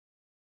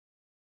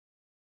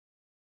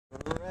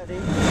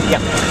Yeah.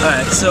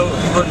 Alright, so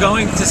we're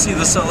going to see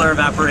the solar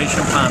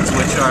evaporation ponds,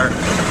 which are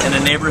in a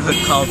neighborhood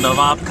called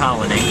Nawab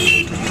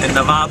Colony. And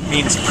Nawab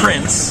means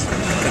prince.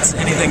 It's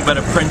anything but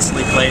a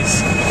princely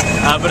place.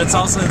 But it's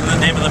also the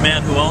name of the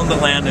man who owned the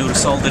land who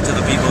sold it to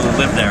the people who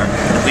lived there.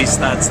 At least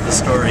that's the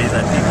story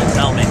that people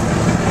tell me.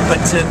 But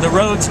the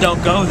roads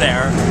don't go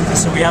there,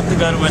 so we have to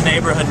go to a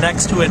neighborhood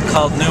next to it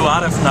called New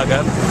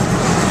Arifnagar,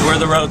 where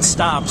the road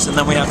stops, and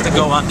then we have to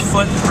go on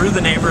foot through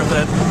the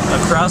neighborhood,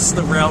 across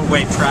the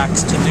railway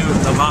tracks to New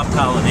Nawab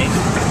Colony,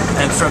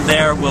 and from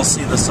there we'll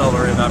see the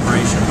solar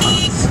evaporation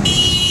ponds.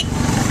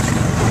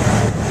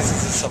 This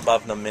is a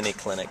Sambhavna mini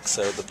clinic,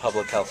 so the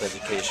public health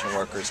education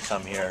workers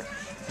come here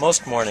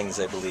most mornings,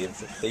 I believe.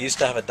 They used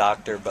to have a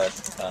doctor, but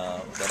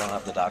they don't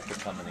have the doctor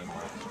come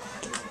anymore.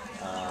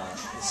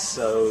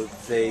 So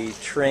they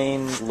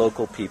train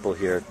local people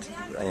here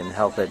in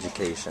health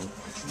education.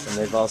 And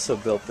they've also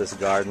built this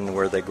garden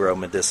where they grow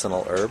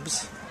medicinal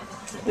herbs.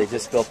 They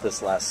just built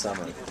this last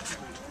summer.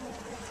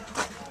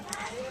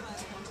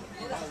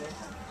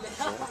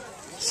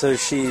 So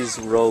she's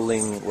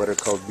rolling what are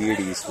called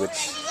beardies,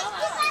 which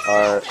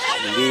are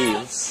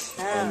leaves,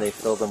 and they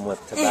fill them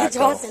with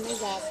tobacco.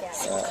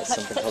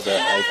 Something called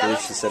I believe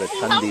she said a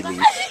kandi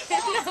leaf.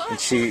 And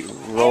she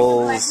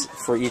rolls,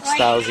 for each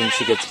 1,000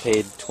 she gets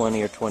paid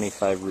 20 or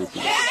 25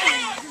 rupees,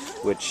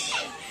 which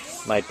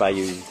might buy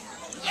you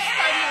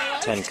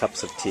 10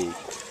 cups of tea.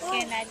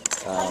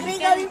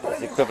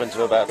 Equivalent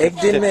to about एक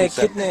दिन में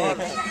कितने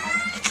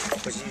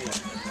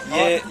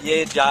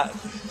ये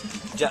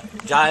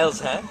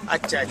Giles हैं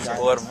अच्छा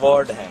और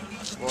ward हैं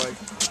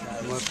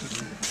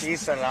जी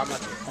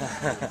सलामत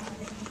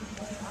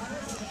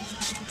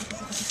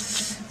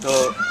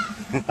तो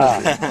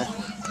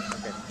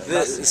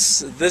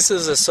this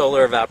is a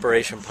solar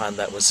evaporation pond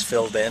that was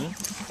filled in.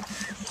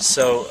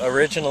 So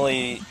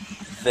originally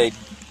they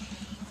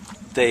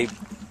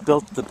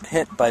built the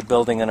pit by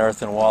building an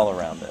earthen wall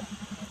around it.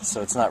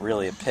 So it's not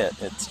really a pit,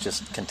 it's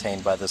just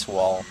contained by this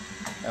wall.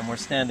 And we're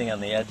standing on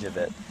the edge of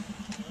it.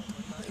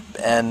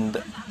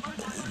 And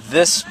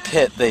this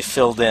pit they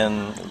filled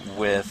in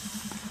with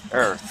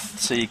earth.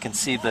 So you can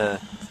see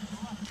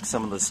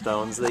some of the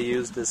stones they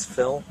used as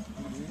fill.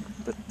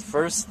 But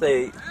first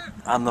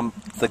on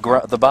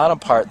the bottom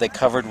part they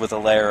covered with a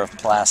layer of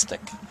plastic.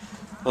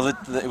 Well,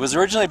 it was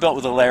originally built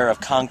with a layer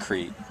of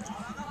concrete,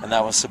 and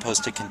that was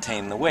supposed to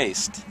contain the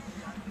waste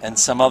and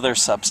some other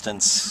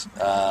substance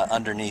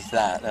underneath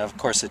that. And of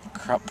course it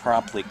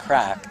promptly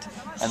cracked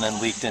and then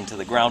leaked into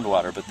the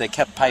groundwater, but they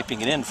kept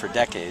piping it in for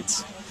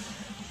decades.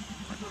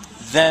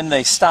 Then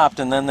they stopped,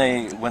 and then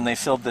when they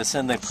filled this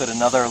in, they put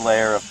another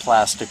layer of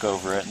plastic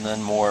over it, and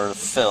then more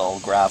fill,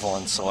 gravel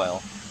and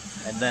soil.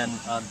 And then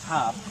on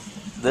top,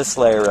 this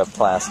layer of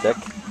plastic,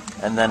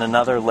 and then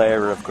another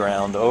layer of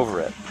ground over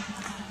it.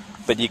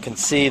 But you can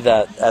see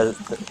that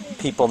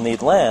people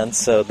need land,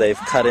 so they've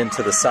cut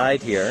into the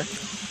side here.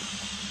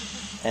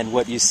 And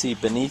what you see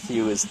beneath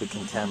you is the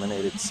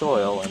contaminated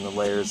soil and the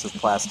layers of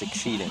plastic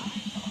sheeting.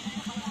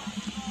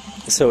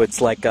 So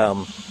it's like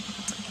Dow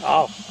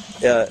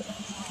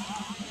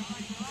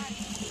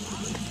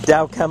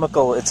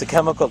Chemical, it's a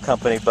chemical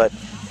company, but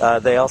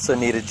they also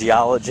need a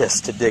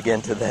geologist to dig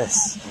into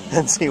this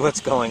and see what's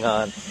going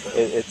on.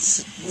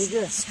 It's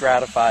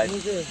stratified.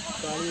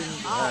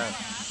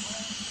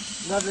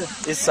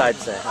 इस side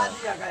से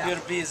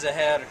फिर भी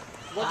जहर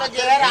वो तो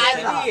जहर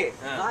आएगी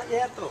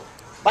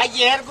भाई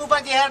जहर के ऊपर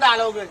जहर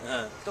डालोगे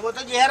तो वो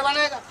तो जहर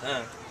बनेगा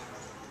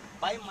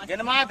भाई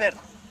जन्मा फिर.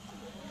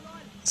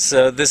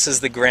 So this is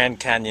the Grand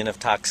Canyon of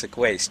toxic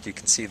waste. You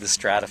can see the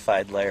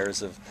stratified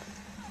layers of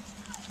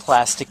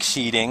plastic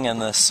sheeting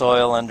and the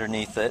soil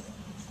underneath it.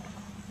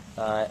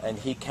 And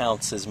he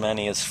counts as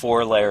many as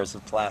 4 layers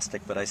of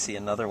plastic, but I see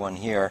another one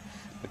here,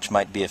 which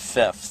might be a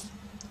 5th.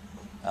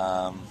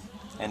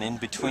 And in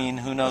between,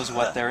 who knows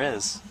what there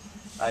is.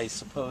 I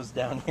suppose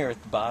down here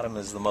at the bottom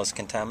is the most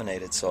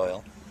contaminated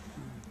soil.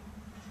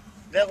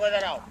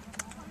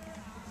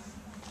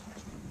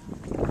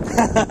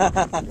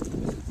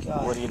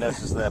 What do you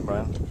notice there,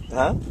 Brian?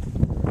 Huh?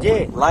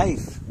 Yeah,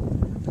 life.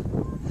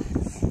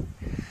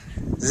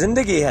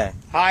 Zindagi hai.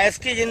 हाँ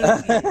इसकी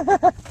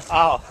जिंदगी.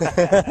 Oh.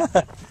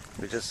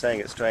 We're just saying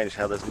it's strange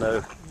how there's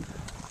no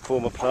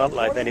form of plant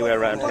life anywhere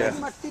around here.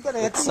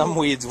 But some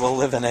weeds will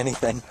live in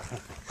anything,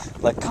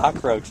 like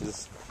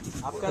cockroaches.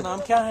 आपका नाम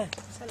क्या है?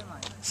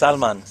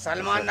 सलमान.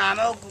 सलमान नाम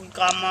है, वो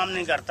काम वाम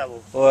नहीं करता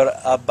वो. और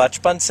अब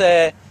बचपन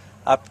से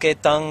आपके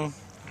तंग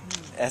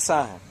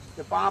ऐसा है?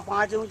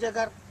 पाँच ऊंचे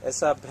कर.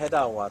 ऐसा पैदा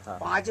हुआ था.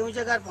 5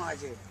 ऊंचे कर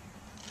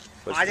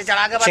 5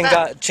 चढ़ा के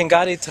बता.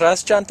 चिंगारी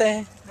थ्रस्ट जानते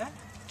हैं?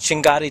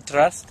 चिंगारी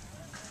थ्रस्ट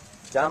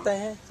जानते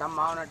हैं?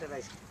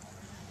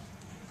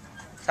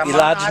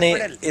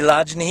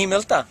 इलाज नहीं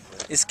मिलता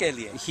इसके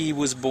लिए. He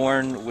was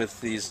born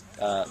with these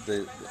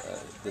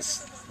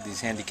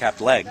handicapped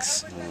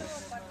legs,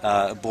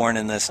 born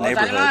in this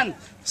neighborhood.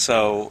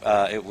 So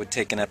it would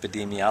take an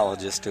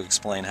epidemiologist to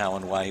explain how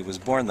and why he was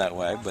born that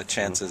way, but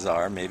chances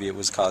are maybe it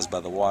was caused by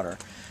the water.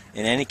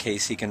 In any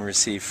case, he can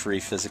receive free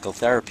physical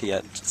therapy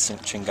at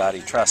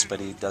Chingari Trust, but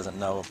he doesn't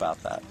know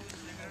about that.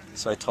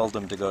 So I told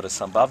him to go to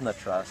Sambhavna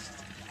Trust,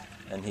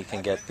 and he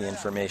can get the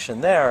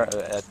information there.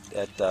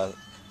 At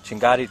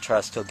Chingadi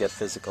Trust, he'll get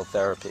physical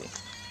therapy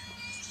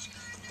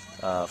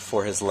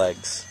for his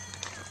legs.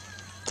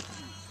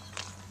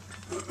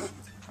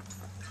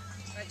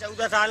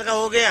 14 साल का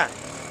हो गया,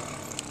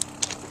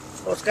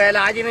 उसका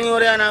इलाज ही नहीं हो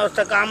रहा ना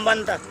उसका काम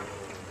बनता.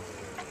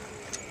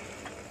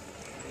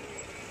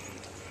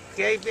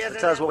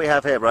 Tell us what we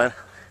have here, Brian.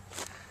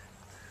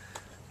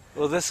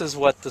 Well, this is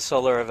what the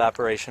solar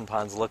evaporation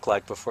ponds look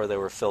like before they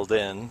were filled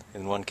in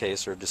one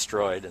case, or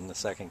destroyed in the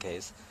second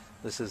case.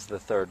 This is the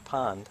third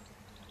pond,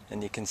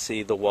 and you can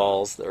see the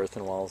walls, the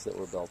earthen walls that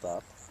were built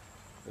up,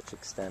 which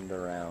extend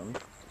around.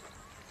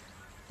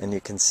 And you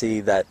can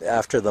see that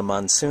after the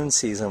monsoon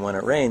season, when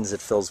it rains,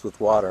 it fills with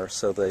water,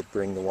 so they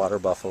bring the water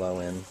buffalo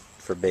in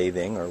for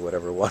bathing, or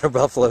whatever water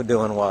buffalo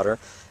do in water.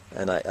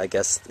 And I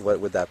guess, what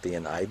would that be,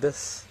 an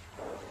ibis?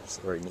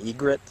 Or an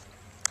egret?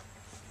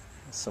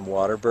 Some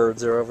water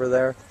birds are over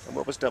there. And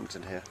what was dumped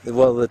in here?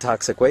 Well, the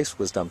toxic waste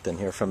was dumped in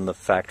here from the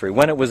factory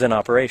when it was in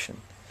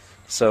operation.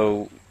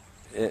 So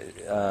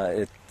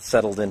it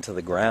settled into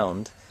the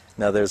ground.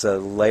 Now there's a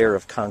layer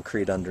of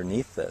concrete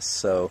underneath this,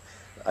 so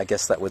I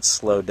guess that would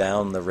slow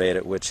down the rate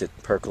at which it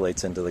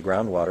percolates into the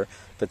groundwater.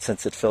 But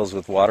since it fills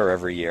with water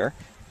every year,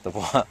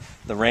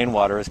 the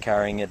rainwater is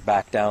carrying it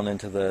back down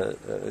into the,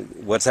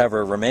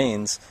 whatever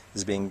remains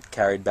is being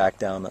carried back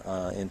down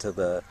into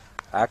the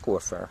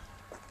aquifer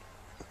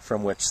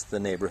from which the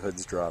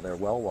neighborhoods draw their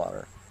well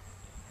water.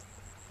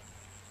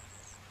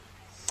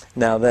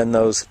 Now then,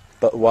 those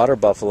water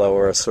buffalo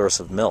are a source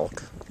of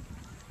milk.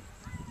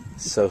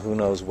 So who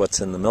knows what's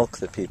in the milk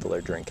that people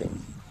are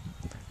drinking,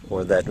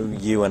 or that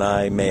you and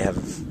I may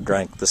have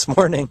drank this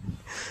morning.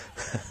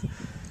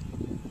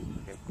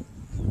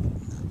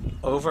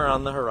 Over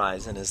on the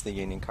horizon is the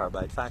Union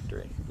Carbide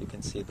factory. You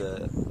can see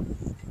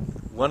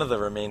one of the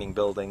remaining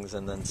buildings,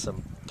 and then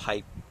some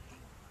pipes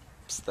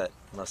that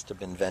must have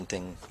been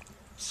venting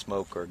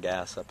smoke or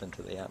gas up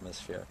into the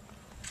atmosphere.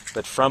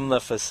 But from the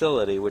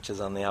facility, which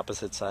is on the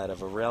opposite side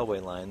of a railway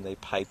line, they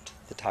piped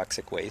the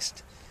toxic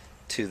waste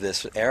to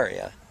this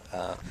area,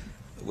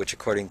 which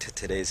according to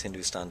today's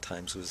Hindustan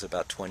Times was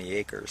about 20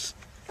 acres.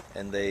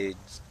 And they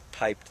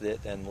piped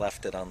it and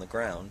left it on the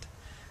ground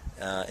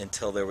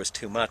until there was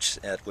too much,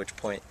 at which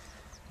point,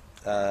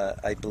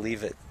 I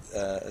believe it,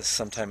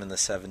 sometime in the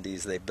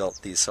 70s, they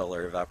built these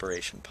solar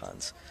evaporation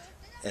ponds.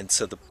 And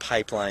so the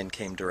pipeline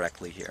came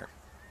directly here.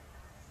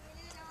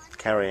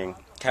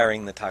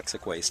 Carrying the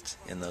toxic waste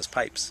in those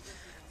pipes.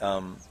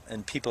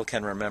 And people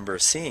can remember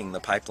seeing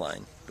the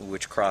pipeline,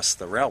 which crossed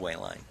the railway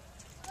line.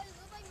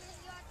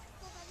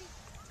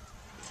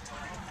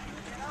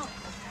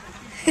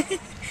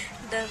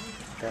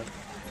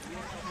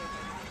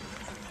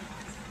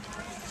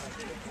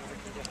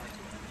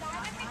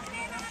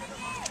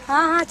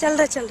 हाँ चल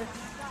रहा चल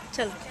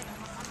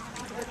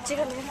बच्चे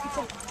का लेना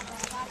चल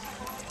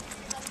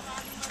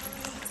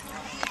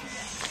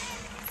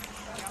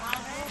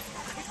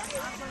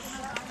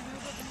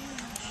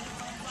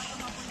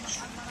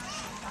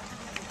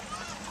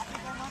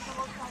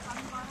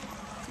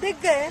दिख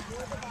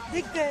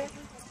गए